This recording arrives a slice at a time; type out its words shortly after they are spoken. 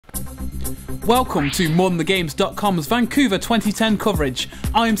Welcome to MoreThanTheGames.com's Vancouver 2010 coverage.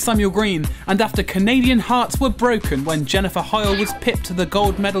 I'm Samuel Green, and after Canadian hearts were broken when Jennifer Hoyle was pipped to the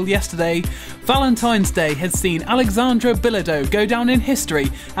gold medal yesterday, Valentine's Day has seen Alexandra Bilodeau go down in history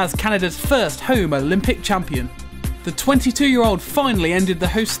as Canada's first home Olympic champion. The 22-year-old finally ended the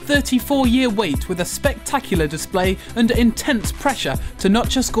host's 34-year wait with a spectacular display under intense pressure to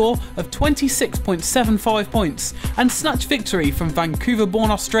notch a score of 26.75 points and snatch victory from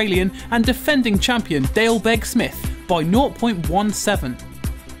Vancouver-born Australian and defending champion Dale Begg-Smith by 0.17.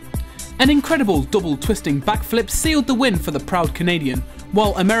 An incredible double twisting backflip sealed the win for the proud Canadian,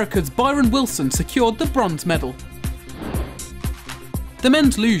 while America's Byron Wilson secured the bronze medal. The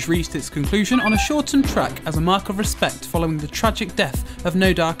men's luge reached its conclusion on a shortened track as a mark of respect following the tragic death of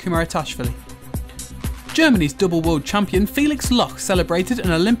Nodar Kumaritashvili. Germany's double world champion Felix Loch celebrated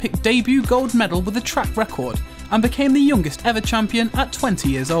an Olympic debut gold medal with a track record and became the youngest ever champion at 20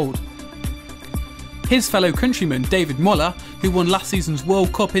 years old. His fellow countryman David Moller, who won last season's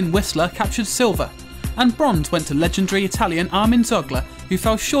World Cup in Whistler, captured silver, and bronze went to legendary Italian Armin Zogler, who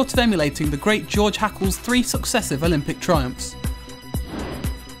fell short of emulating the great George Hackle's 3 successive Olympic triumphs.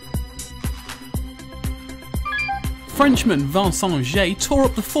 Frenchman Vincent Jay tore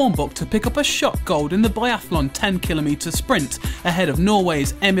up the form book to pick up a shot gold in the biathlon 10km sprint ahead of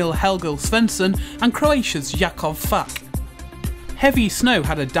Norway's Emil Helge Svensson and Croatia's Jakov Fak. Heavy snow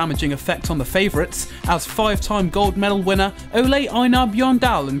had a damaging effect on the favourites, as 5-time gold medal winner Ole Einar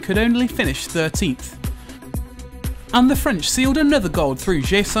Bjørndalen could only finish 13th. And the French sealed another gold through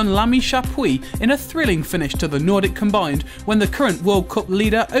Jason Lamy Chapuis in a thrilling finish to the Nordic combined when the current World Cup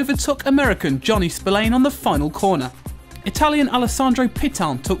leader overtook American Johnny Spillane on the final corner. Italian Alessandro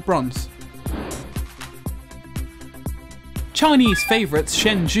Pitan took bronze. Chinese favourites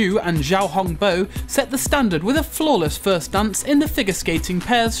Shen Zhu and Zhao Hongbo set the standard with a flawless first dance in the figure skating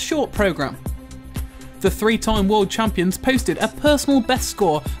pair's short programme. The 3-time world champions posted a personal best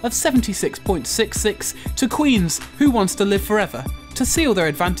score of 76.66 to Queens Who Wants to Live Forever to seal their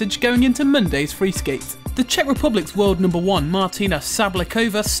advantage going into Monday's free skate. The Czech Republic's world number 1 Martina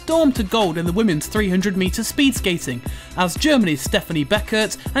Sablikova stormed to gold in the women's 300-metre speed skating, as Germany's Stephanie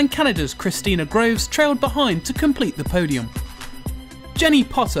Beckert and Canada's Christina Groves trailed behind to complete the podium. Jenny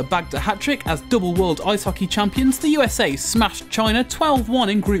Potter bagged a hat-trick as double world ice hockey champions. The USA smashed China 12-1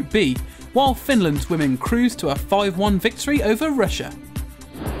 in Group B, while Finland's women cruised to a 5-1 victory over Russia.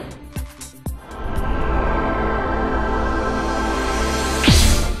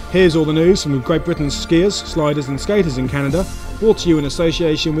 Here's all the news from Great Britain's skiers, sliders and skaters in Canada, brought to you in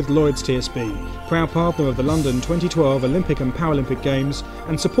association with Lloyds TSB, proud partner of the London 2012 Olympic and Paralympic Games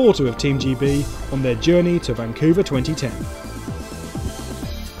and supporter of Team GB on their journey to Vancouver 2010.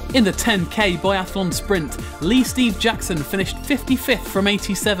 In the 10k biathlon sprint, Lee Steve Jackson finished 55th from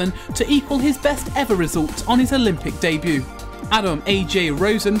 87 to equal his best ever result on his Olympic debut. Adam A.J.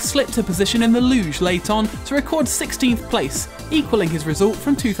 Rosen slipped a position in the luge late on to record 16th place, equalling his result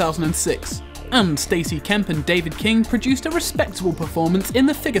from 2006. And Stacey Kemp and David King produced a respectable performance in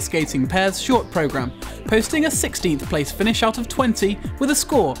the figure skating pair's short programme, posting a 16th place finish out of 20 with a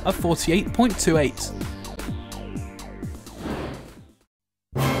score of 48.28.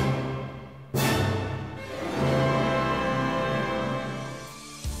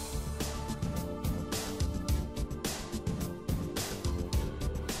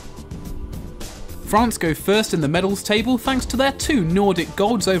 France go first in the medals table thanks to their 2 Nordic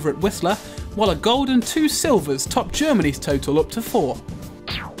golds over at Whistler, while a gold and 2 silvers top Germany's total up to 4.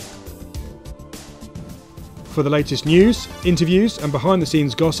 For the latest news, interviews and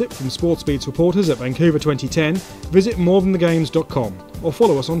behind-the-scenes gossip from SportsBeat's reporters at Vancouver 2010, visit MoreThanTheGames.com or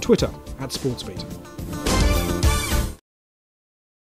follow us on Twitter @SportsBeat.